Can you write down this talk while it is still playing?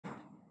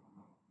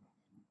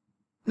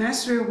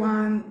Nursery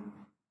 1,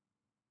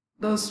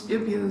 those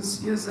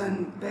pupils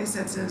using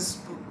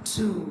Pacesetters book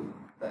 2,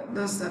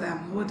 those that I'm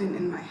holding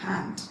in my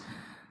hand.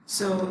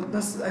 So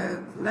that's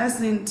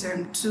lesson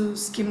term 2,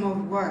 scheme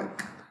of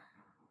work.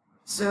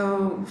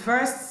 So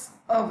first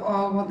of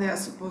all, what they are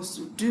supposed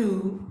to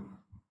do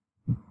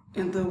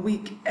in the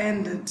week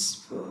ended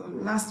for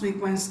last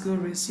week when school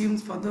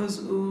resumed, for those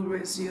who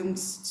resumed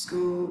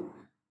school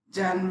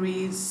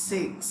January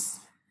 6.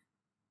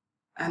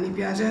 And if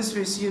you are just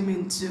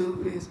resuming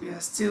too, we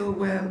are still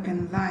well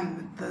in line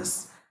with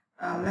this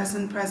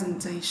lesson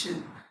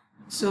presentation.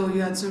 So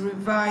you have to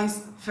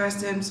revise first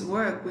term's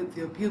work with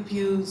your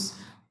pupils,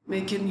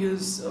 making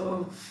use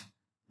of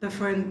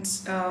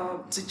different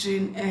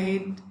teaching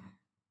aid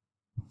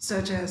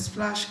such as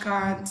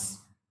flashcards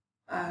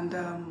and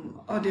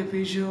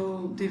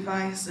audiovisual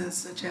devices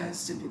such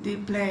as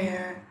DVD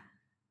player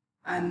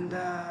and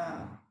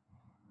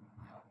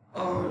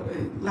or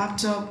a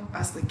laptop,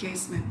 as the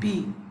case may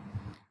be.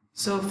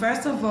 So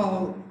first of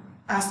all,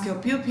 ask your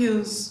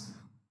pupils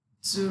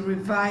to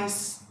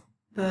revise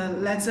the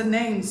letter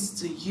names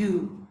to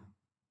you.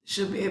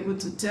 Should be able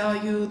to tell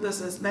you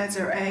this is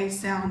letter A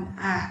sound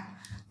A,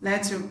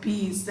 letter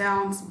B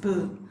sounds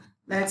B,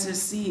 letter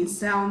C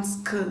sounds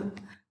K,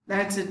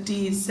 letter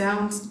D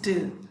sounds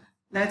D,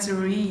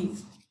 letter E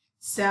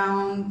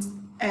sounds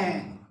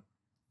E,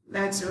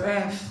 letter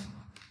F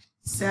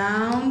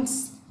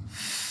sounds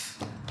F,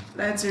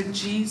 letter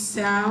G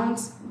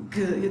sounds G.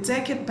 You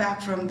take it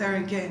back from there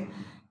again.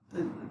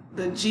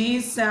 The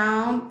G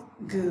sound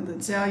G, they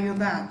tell you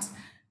that.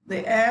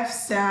 The F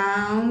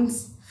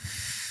sounds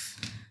F,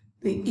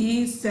 the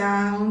E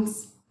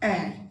sounds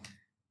E,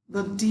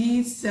 the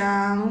D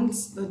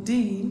sounds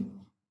D,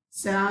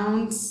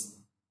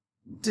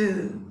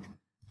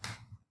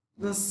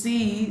 the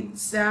C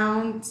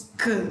sounds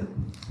K,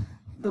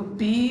 the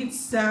B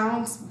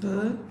sounds B,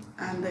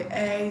 and the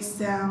A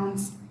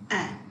sounds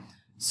A.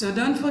 So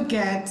don't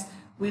forget,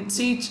 we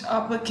teach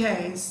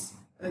uppercase,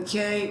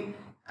 okay,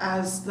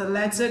 as the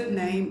letter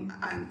name,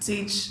 and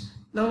teach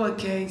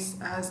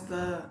lowercase as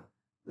the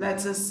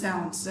letter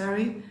sound.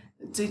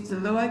 Teach the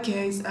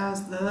lowercase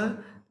as the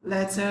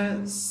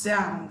letter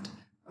sound.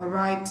 All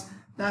right,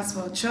 that's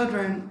for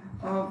children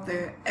of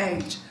their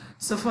age.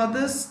 So for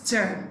this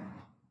term,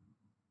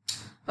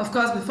 of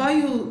course, before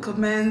you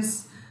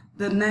commence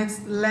the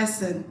next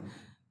lesson,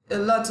 a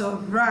lot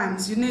of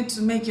rhymes. You need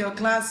to make your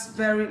class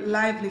very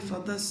lively for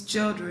these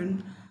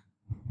children.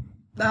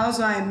 That's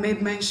why I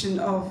made mention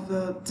of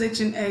the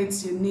teaching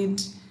aids you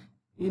need,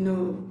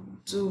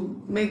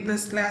 to make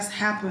this class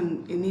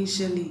happen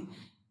initially.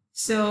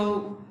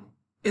 So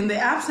in the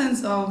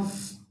absence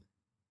of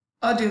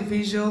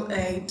audiovisual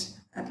aid,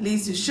 at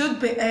least you should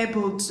be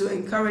able to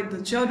encourage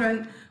the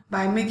children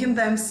by making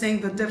them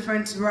sing the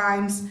different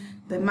rhymes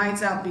they might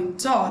have been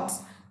taught,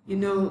 in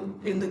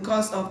the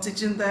course of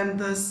teaching them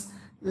these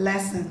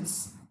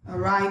lessons. All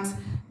right,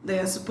 they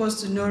are supposed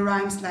to know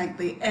rhymes like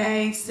the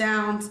A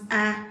sounds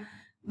A,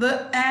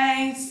 the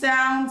A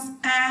sounds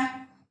A.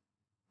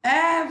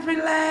 Every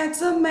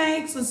letter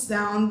makes a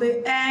sound,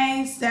 the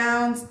A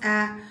sounds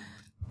A.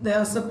 They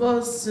are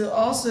supposed to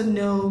also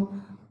know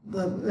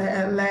the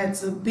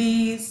letter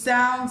B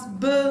sounds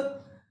B,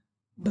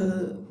 B,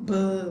 B,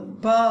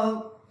 B.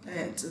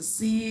 Letter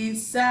C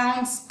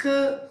sounds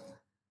K,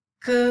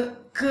 K,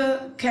 K,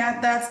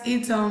 cat. That's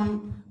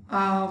idiom,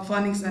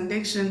 phonics and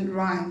diction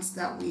rhymes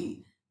that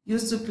we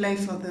used to play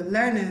for the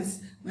learners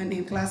when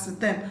in class with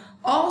them.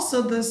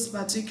 Also, this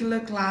particular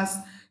class,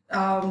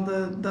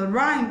 the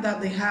rhyme that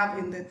they have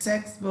in the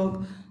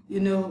textbook,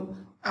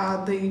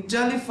 are the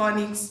Jolly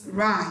Phonics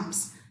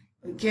rhymes,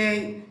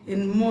 okay,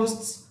 in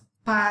most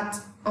part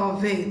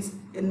of it,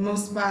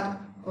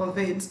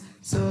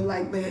 So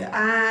like the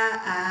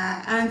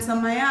answer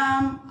my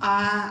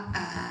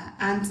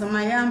answer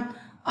my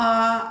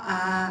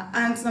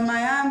answer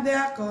my they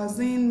are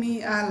causing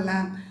me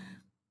alarm.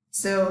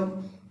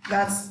 So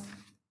that's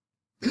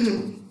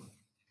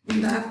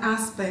in that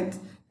aspect,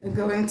 we're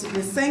going to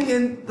be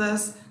singing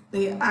this,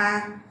 the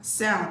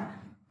sound.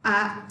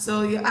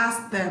 So you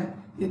ask them,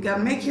 you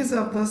can make use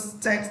of this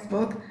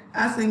textbook,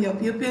 asking your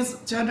pupils,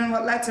 children,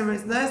 what letter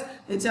is this?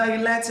 They tell you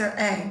letter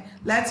A.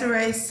 Letter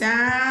A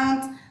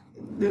sound,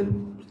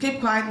 keep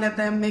quiet, let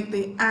them make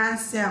the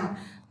sound.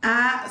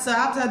 So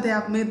after they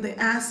have made the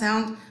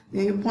sound,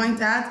 then you point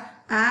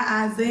at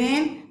as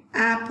in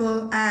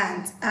apple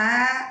ant.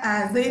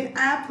 As in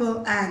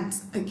apple ant.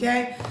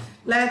 Okay?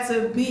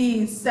 Letter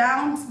B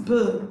sounds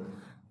B.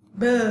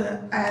 B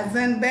as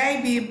in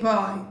baby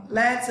boy.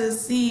 Letter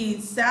C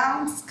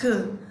sounds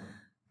K.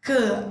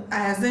 K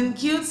as in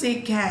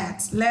cutie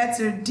cat.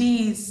 Letter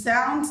D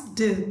sounds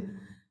D.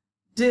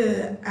 D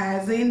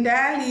as in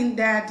darling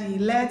daddy.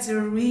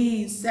 Letter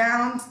E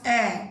sounds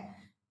E.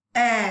 E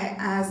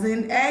as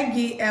in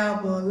eggy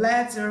elbow.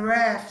 Letter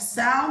F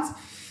sounds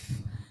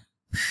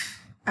F.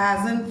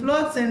 As in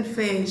floating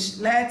fish.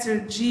 Letter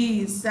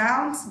G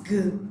sounds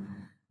G.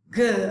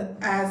 G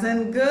as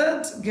in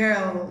good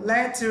girl.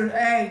 Letter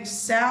H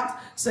sounds.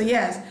 So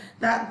yes,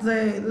 that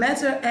the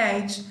letter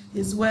H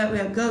is where we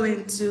are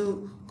going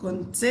to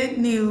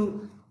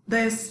continue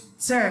this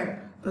term.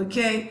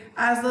 Okay,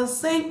 as they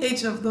sing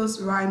each of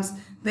those rhymes,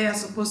 they are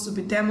supposed to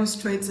be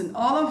demonstrating.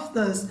 All of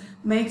this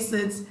makes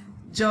it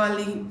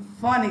jolly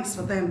phonics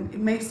for them. It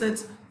makes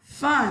it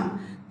fun.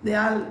 They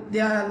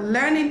are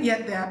learning,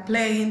 yet they are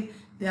playing.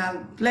 They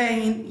are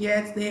playing,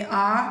 yet they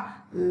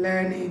are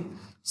learning.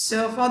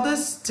 So for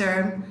this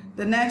term,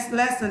 the next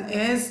lesson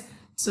is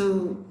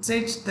to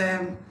teach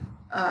them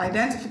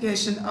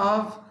identification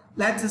of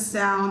letter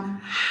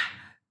sound.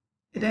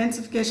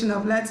 Identification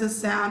of letter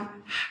sound.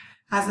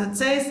 As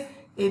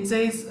it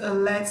is a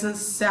letter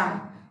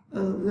sound. A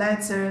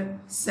letter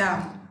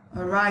sound.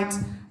 All right.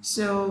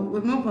 So we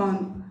move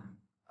on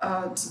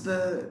to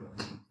the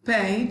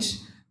page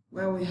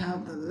where we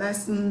have the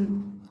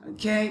lesson.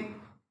 Okay.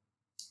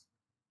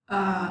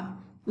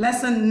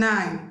 Lesson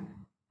 9.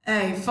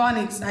 A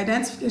phonics,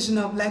 identification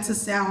of letter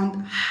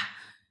sound.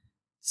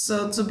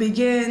 So to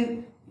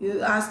begin,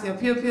 you ask your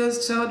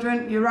pupils,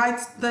 children, you write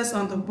this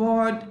on the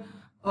board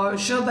or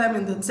show them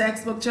in the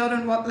textbook.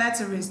 Children, what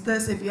letter is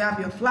this? If you have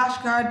your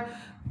flashcard,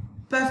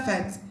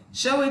 perfect.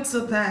 Show it to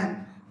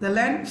them. They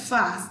learn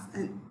fast,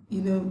 and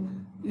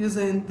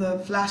using the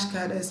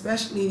flashcard,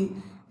 especially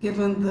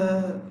given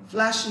the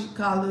flashy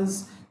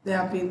colors they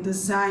have been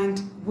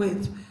designed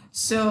with.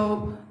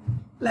 So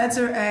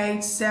letter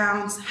A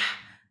sounds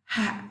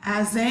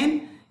as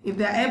in. If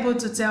they're able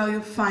to tell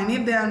you, fine.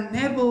 If they're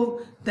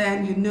unable,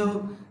 then you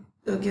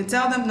can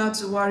tell them not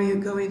to worry. You're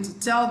going to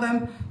tell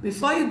them.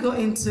 Before you go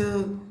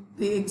into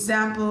the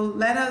example,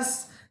 let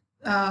us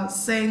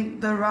sing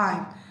the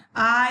rhyme.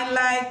 I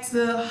like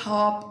to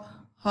hop,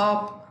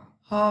 hop,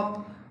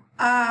 hop,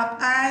 up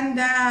and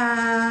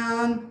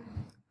down.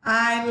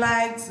 I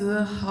like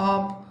to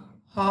hop,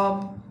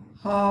 hop,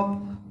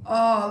 hop,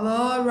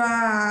 all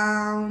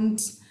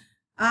around.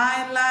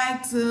 I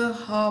like to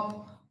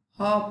hop,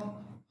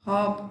 hop,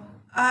 hop,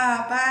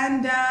 up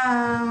and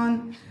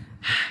down.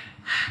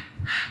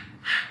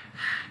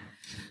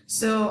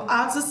 So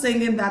after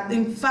singing that,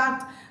 in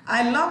fact,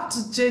 I love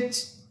to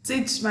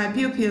teach my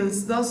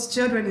pupils, those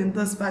children in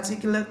this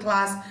particular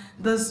class,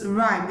 this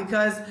rhyme,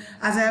 because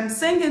as I'm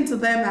singing to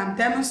them, I'm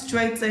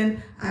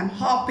demonstrating, I'm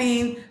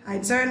hopping, I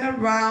turn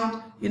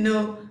around,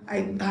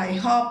 I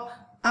hop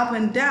up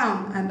and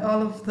down and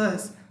all of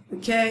this.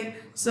 Okay,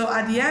 so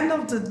at the end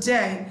of the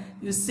day,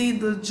 you see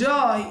the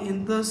joy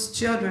in those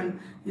children.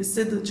 You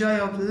see the joy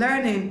of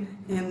learning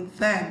in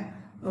them.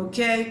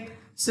 Okay,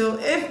 so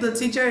if the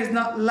teacher is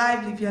not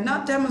lively, if you're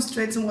not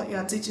demonstrating what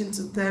you're teaching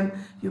to them,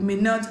 you may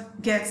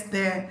not get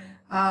their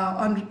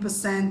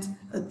 100%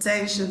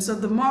 attention. So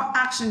the more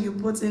action you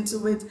put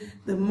into it,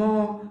 the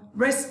more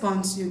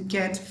response you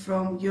get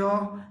from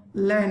your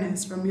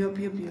learners, from your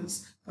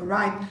pupils. All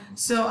right,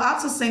 so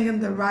after singing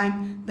the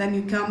rhyme, then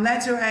you come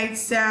letter 8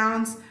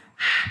 sounds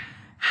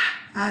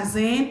as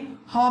in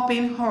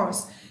hopping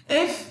horse.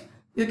 If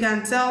you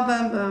can tell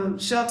them a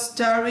short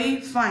story,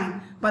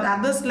 fine, but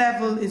at this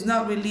level it's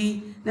not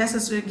really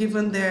necessary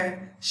given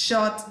their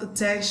short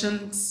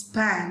attention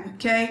span.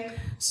 Okay,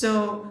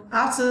 so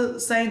after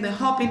saying the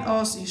hopping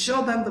horse, you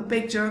show them the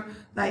picture,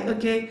 like,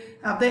 okay,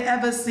 have they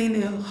ever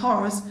seen a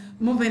horse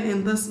moving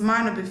in this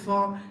manner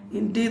before?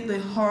 Indeed, the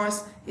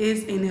horse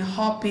is in a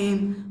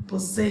hopping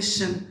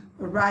position,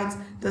 right,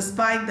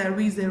 despite there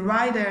is a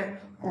rider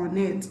on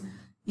it.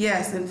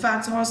 Yes, in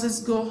fact,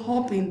 horses go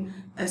hopping,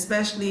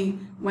 especially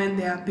when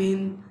they are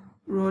being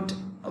rode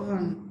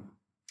on.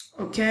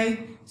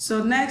 Okay,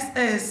 so next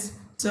is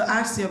to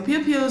ask your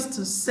pupils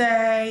to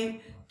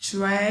say,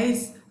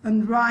 trace,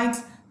 and write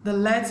the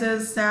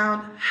letters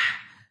sound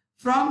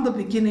from the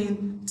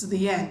beginning to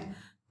the end.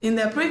 In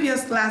the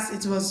previous class,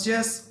 it was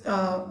just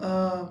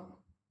a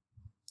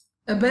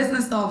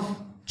business of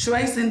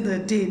tracing the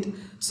deed.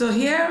 So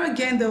here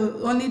again,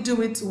 they'll only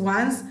do it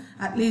once,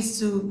 at least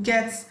to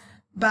get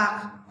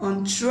back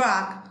on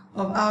track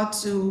of how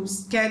to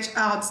sketch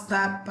out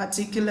that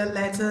particular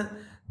letter,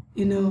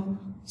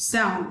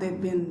 sound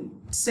they've been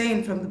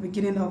saying from the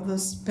beginning of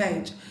this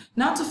page.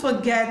 Not to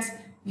forget,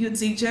 you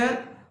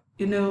teacher,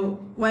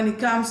 when it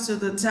comes to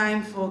the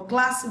time for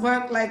class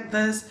work like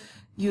this,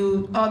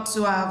 you ought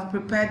to have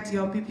prepared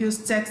your pupils'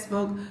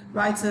 textbook,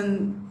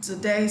 writing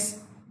today's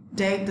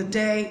date, the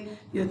day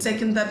you're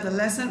taking them the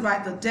lesson,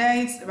 write the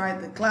dates,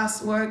 write the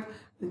class work.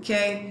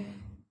 Okay,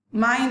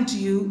 mind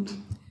you,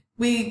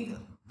 we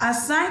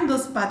assign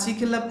this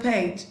particular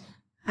page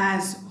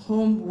as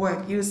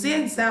homework. You see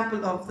an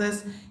example of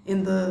this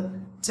in the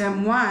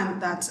term 1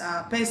 that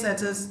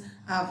Pacesetters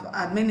have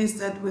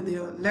administered with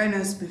your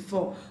learners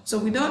before. So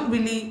we don't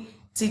really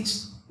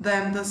teach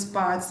them this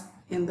part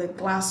in the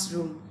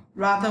classroom.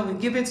 Rather, we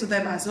give it to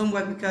them as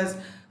homework because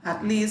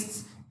at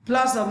least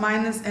plus or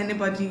minus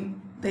anybody,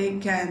 they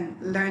can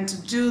learn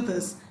to do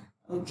this,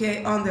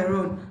 okay, on their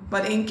own.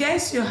 But in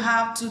case you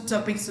have 2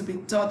 topics to be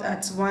taught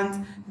at once,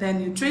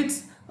 then you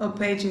treat a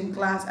page in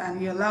class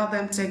and you allow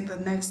them take the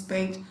next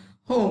page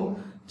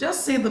home.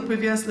 Just see the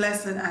previous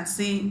lesson and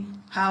see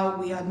how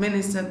we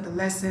administered the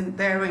lesson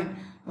therein.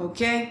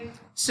 Okay,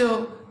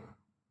 so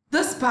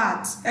this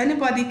part,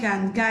 anybody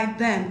can guide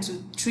them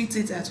to treat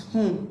it at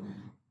home.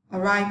 all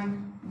right?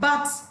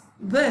 But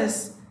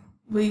this,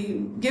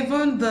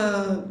 given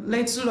the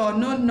little or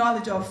no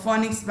knowledge of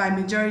phonics by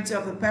majority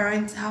of the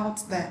parents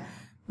out there,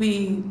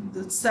 we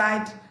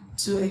decide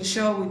to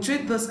ensure we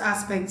treat this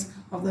aspect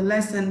of the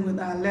lesson with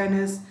our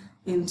learners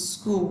in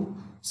school.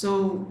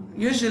 So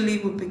usually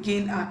we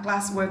begin our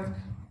classwork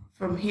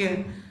from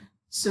here.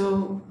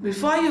 So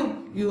before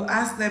you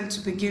ask them to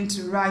begin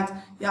to write,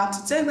 you have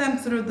to take them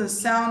through the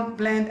sound,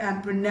 blend,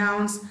 and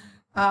pronounce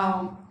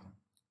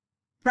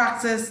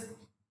practice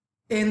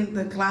in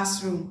the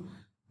classroom.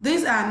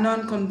 These are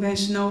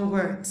non-conventional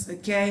words,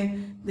 okay?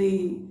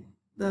 The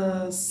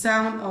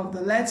sound of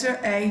the letter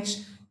H,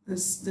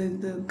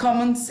 the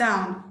common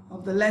sound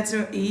of the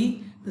letter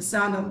E, the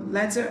sound of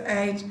letter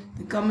H,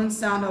 the common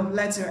sound of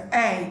letter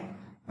A,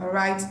 all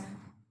right?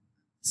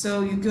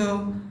 So you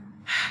go,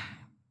 ha,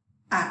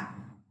 ha.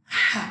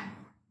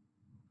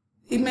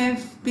 It may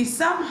be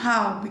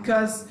somehow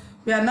because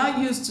we are not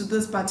used to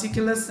this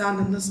particular sound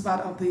in this part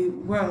of the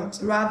world.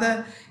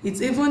 Rather,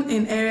 it's even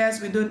in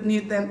areas we don't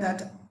need them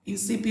that you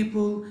see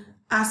people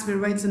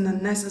aspirating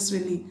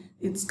unnecessarily.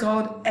 It's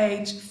called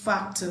H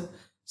factor.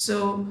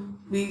 So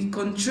we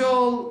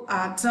control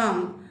our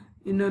tongue,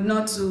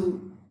 not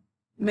to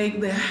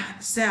make the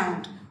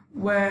sound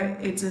where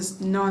it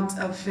is not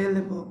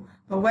available.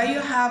 But where you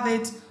have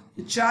it,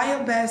 you try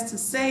your best to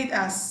say it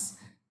as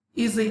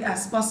easy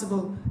as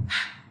possible.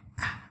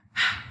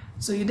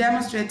 So you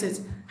demonstrate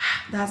it.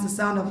 That's the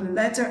sound of the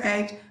letter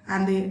H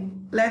and the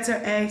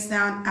letter A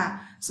sound A.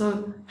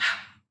 So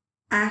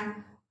A,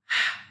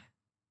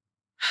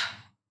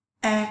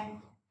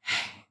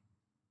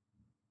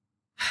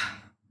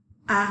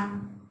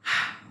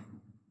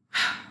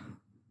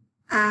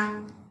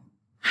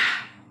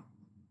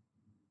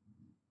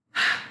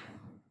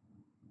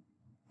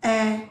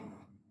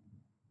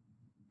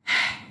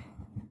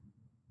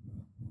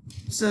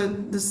 So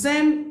the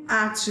same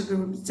act should be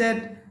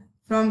repeated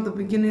from the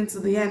beginning to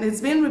the end.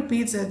 It's been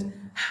repeated.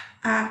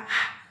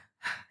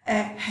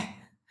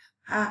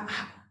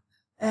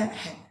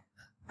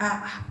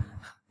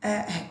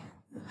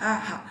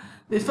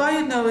 Before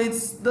you know it,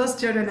 those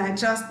children, I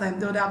trust them,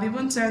 they would have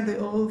even turned the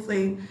whole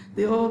thing,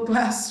 the whole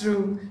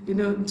classroom, you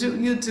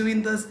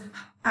doing this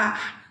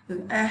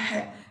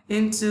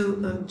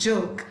into a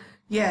joke.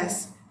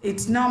 Yes,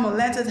 it's normal.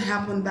 Let it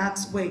happen that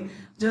way.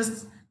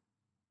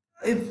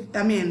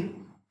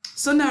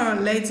 Sooner or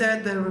later,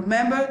 they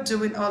remember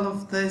doing all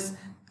of this,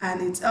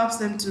 and it helps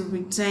them to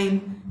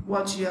retain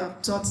what you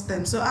have taught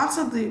them. So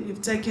after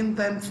you've taken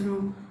them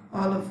through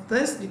all of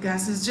this, you can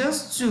see it's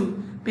just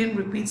 2 being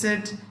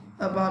repeated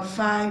about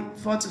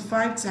 4 to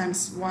 5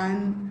 times.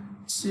 1,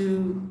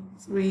 2,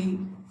 3,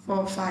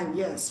 4, 5.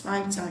 Yes,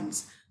 5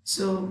 times.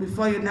 So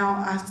before you now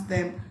ask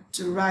them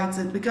to write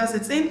it, because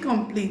it's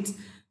incomplete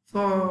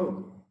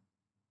for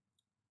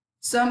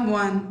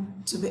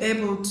someone to be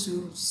able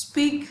to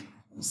speak,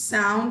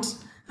 sound,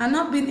 and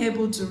not being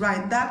able to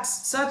write. That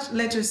such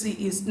literacy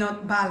is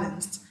not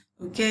balanced.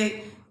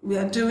 Okay, we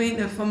are doing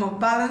a form of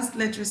balanced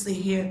literacy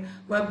here,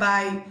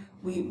 whereby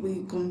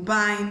we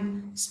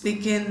combine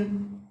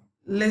speaking,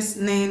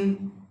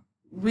 listening,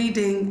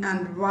 reading,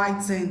 and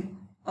writing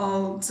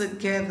all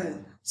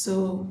together.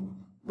 So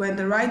when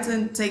the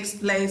writing takes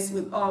place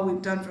with all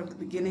we've done from the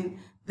beginning,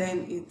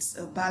 then it's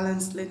a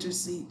balanced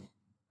literacy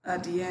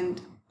at the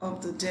end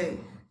of the day.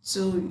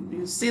 So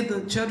you see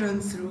the children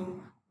through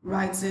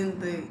writing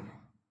the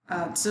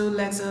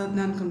 2-letter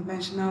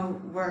non-conventional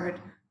word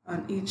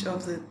on each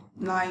of the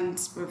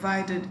lines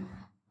provided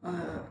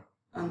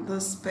on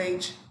this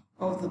page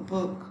of the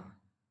book.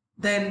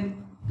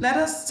 Then let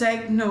us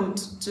take note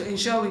to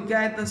ensure we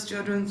guide these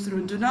children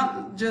through. Do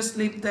not just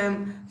leave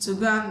them to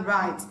go and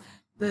write.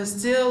 They're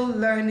still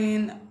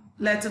learning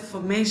letter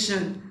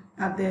formation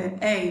at their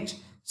age,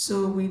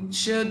 so we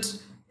should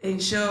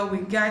ensure we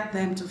guide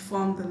them to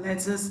form the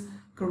letters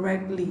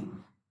correctly.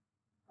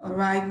 All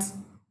right.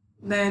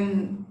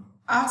 Then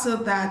after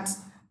that,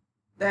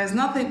 there's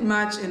nothing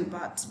much in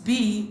part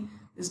B.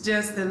 It's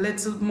just a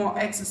little more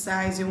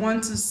exercise. You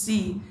want to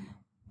see,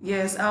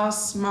 yes, how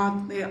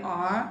smart they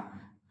are.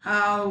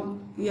 How,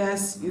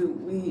 yes,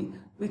 we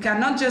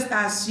cannot just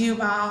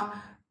assume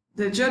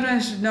the children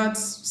should not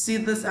see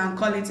this and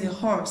call it a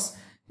horse.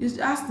 You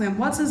should ask them,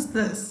 what is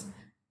this?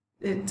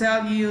 They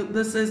tell you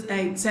this is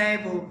a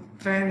table.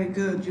 Very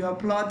good. You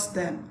applaud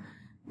them.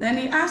 Then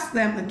you ask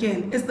them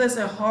again, is this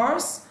a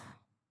horse?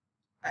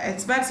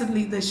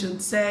 Expectedly, they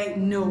should say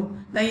no.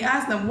 Then you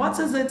ask them, what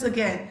is it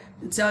again?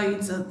 They tell you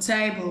it's a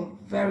table.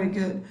 Very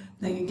good.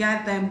 Then you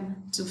get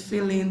them to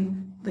fill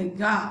in the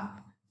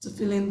gap, to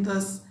fill in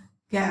those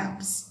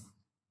gaps.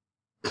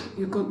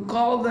 You could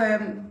call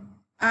them,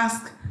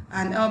 ask,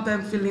 and help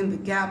them fill in the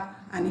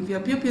gap. And if your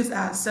pupils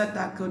are set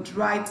that could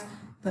write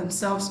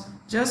themselves,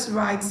 just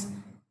write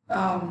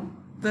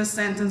this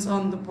sentence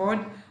on the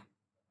board,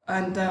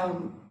 and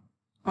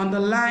on the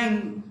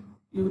line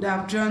you would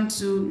have drawn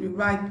to, you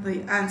write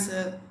the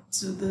answer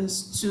to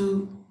those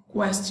 2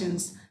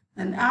 questions.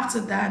 And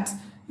after that,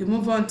 you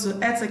move on to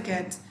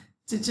etiquette,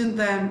 teaching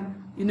them,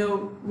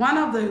 one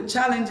of the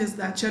challenges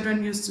that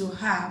children used to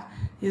have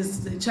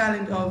is the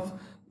challenge of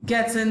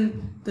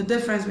getting the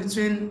difference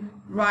between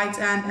right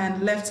hand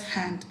and left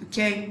hand.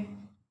 Okay,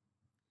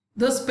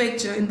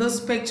 in this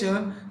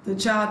picture, the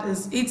child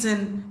is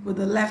eating with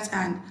the left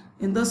hand.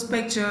 In this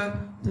picture,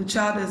 the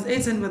child is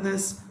eating with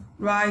his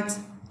right.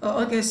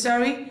 Oh, okay,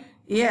 sorry.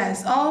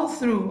 Yes, all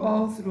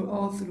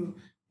through.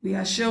 We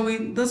are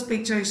showing, this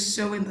picture is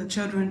showing the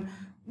children,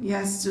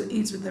 yes, to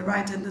eat with the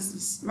right hand. This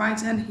is right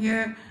hand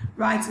here,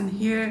 right hand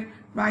here,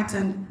 right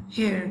hand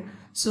here.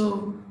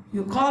 So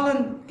you call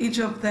on each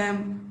of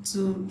them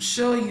to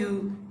show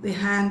you the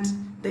hand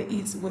they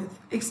eat with.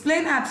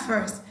 Explain at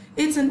first,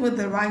 eating with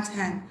the right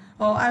hand,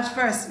 or at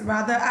first,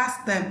 rather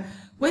ask them,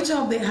 which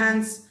of the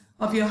hands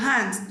of your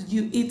hands do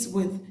you eat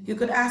with? You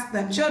could ask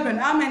them, children,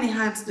 how many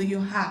hands do you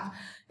have?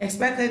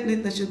 Expectedly,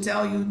 they should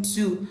tell you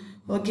 2.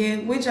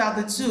 Okay, which are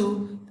the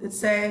 2? They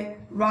say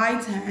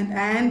right hand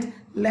and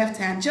left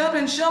hand.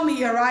 Children, show me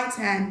your right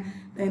hand.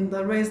 Then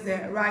they'll raise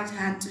their right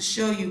hand to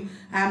show you.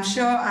 I'm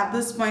sure at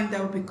this point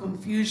there will be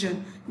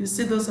confusion. You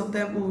see those of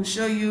them who will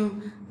show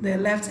you their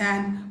left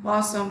hand,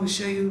 while some will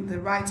show you the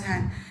right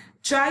hand.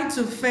 Try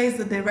to face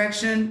the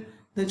direction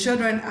the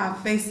children are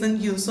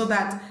facing you, so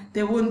that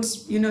they won't,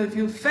 if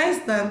you face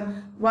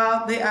them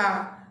while they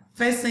are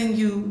facing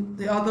you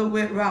the other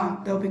way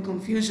around, there will be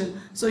confusion.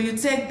 So you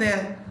take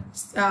their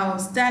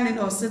standing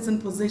or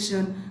sitting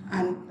position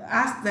and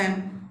ask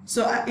them.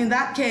 So in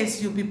that case,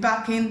 you'll be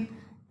backing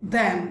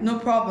them, no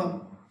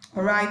problem.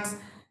 All right,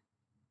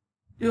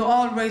 you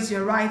all raise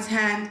your right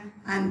hand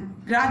and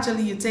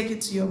gradually you take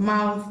it to your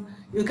mouth.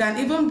 You can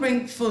even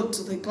bring food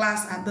to the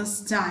class at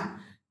this time.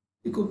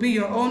 It could be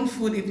your own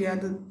food if you are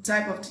the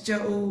type of teacher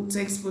who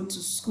takes food to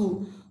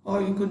school,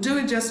 or you could do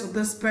it just for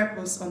this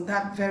purpose on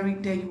that very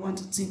day you want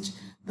to teach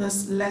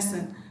this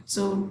lesson.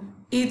 So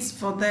eat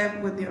for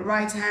them with your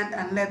right hand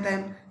and let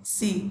them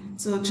see.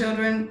 So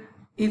children,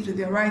 eat with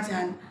your right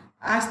hand.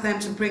 Ask them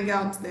to bring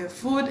out their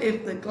food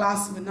if the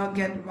class will not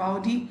get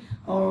rowdy,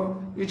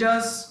 or you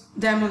just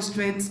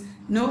demonstrate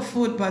no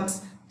food but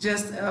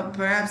just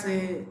perhaps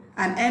an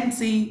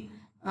empty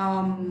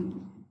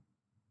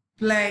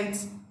plate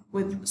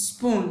with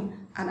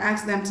spoon, and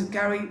ask them to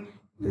carry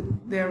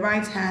their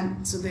right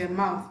hand to their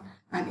mouth.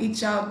 And each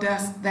child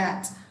does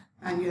that,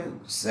 and you're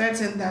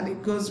certain that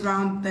it goes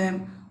round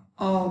them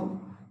all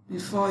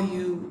before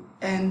you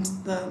end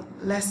the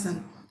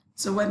lesson.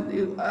 So when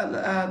you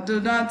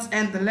do not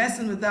end the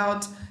lesson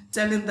without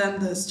telling them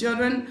this.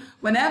 Children,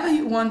 whenever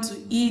you want to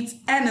eat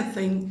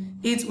anything,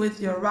 eat with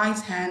your right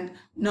hand,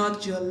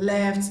 not your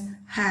left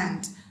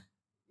hand.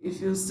 If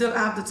you still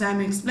have the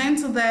time, explain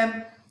to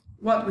them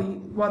what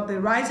the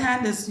right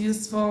hand is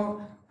used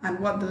for and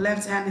what the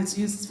left hand is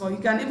used for. You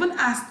can even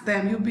ask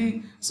them. You'll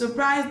be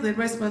surprised the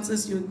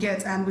responses you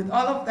get, and with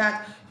all of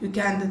that you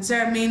can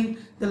determine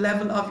the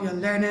level of your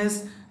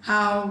learners,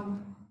 how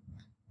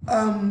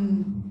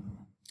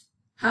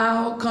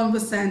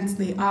conversant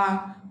they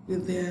are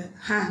with their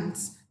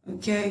hands.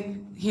 Okay,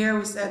 here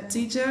we said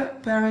teacher,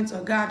 parent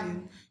or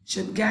guardian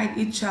should guide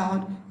each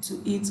child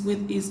to eat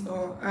with his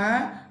or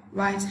her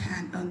right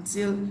hand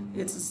until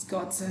it is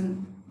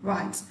gotten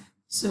right.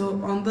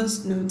 So on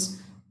this note,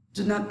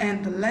 do not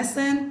end the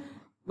lesson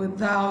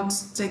without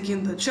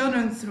taking the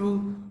children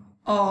through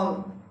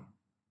all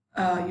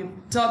you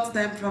taught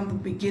them from the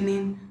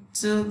beginning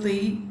to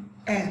the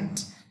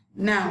end.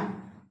 Now,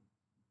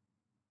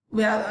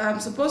 I'm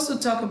supposed to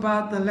talk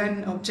about the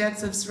learning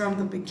objectives from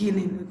the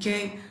beginning,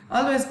 okay?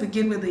 Always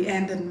begin with the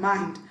end in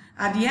mind.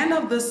 At the end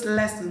of this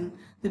lesson,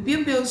 the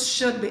pupils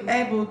should be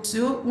able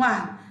to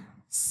 1.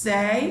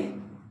 Say,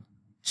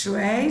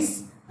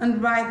 trace,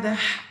 and write the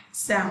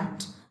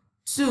sound.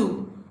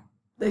 2.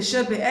 They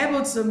should be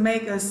able to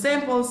make a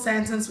simple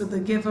sentence with the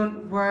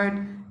given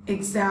word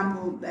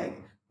example, like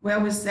where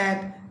we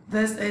said,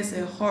 this is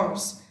a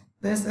horse.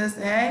 This is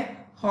a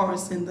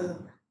horse in the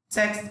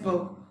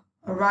textbook,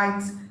 all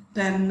right?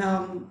 Then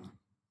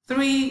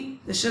 3,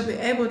 they should be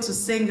able to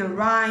sing a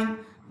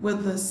rhyme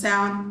with the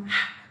sound.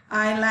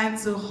 I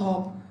like to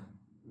hop.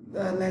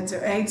 The letter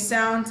H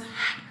sound,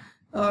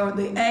 or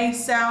the A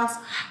sounds,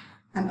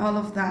 and all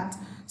of that.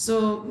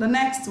 So the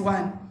next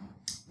one,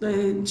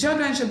 the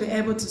children should be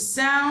able to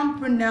sound,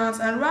 pronounce,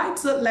 and write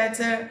the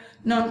letter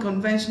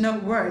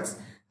non-conventional words,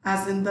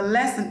 as in the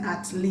lesson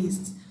at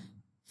least.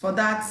 For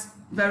that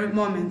very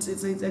moment,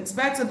 it's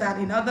expected that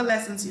in other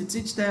lessons you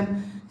teach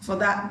them for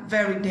that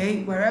very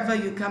day, wherever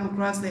you come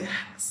across the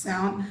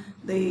sound,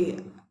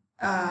 the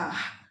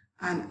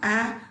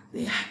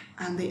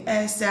and the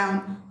air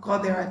sound, call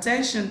their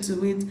attention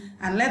to it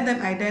and let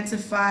them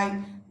identify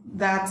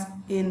that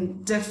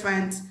in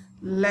different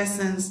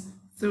lessons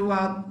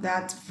throughout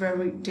that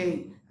very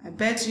day. I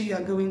bet you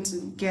are going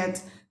to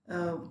get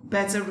a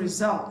better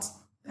result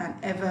than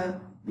ever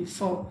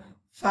before.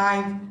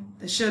 5,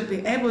 they should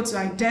be able to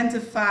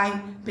identify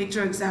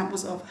picture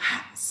examples of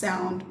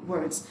sound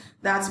words.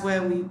 That's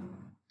where we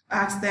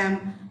ask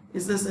them,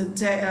 is this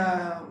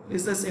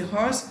a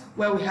horse?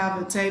 Where we have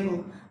a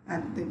table,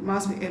 and they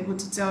must be able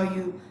to tell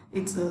you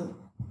it's a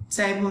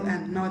table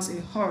and not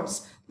a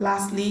horse.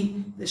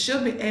 Lastly, they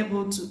should be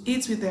able to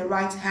eat with their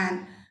right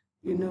hand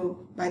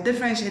by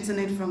differentiating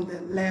it from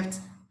the left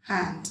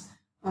hand.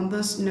 On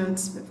those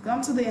notes, we've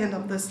come to the end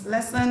of this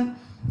lesson.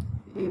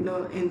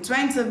 In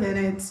 20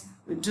 minutes,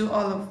 we do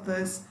all of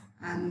this,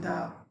 and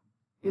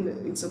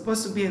it's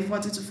supposed to be a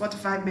 40 to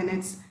 45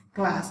 minutes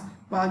class,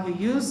 while you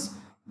use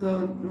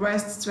the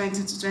rest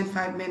 20 to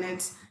 25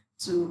 minutes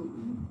to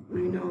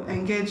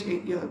engage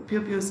your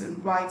pupils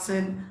in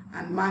writing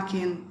and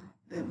marking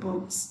the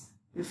books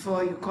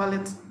before you call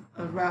it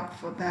a wrap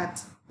for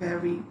that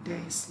very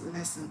day's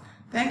lesson.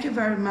 Thank you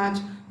very much.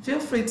 Feel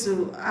free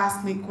to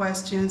ask me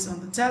questions on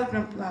the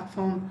Telegram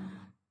platform.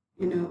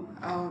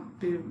 I'll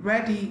be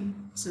ready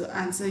to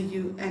answer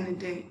you any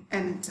day,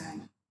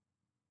 anytime.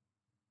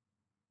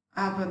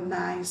 Have a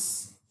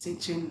nice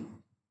teaching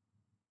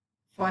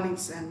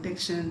phonics and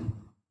diction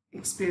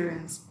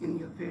experience in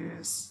your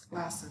various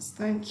classes.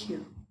 Thank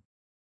you.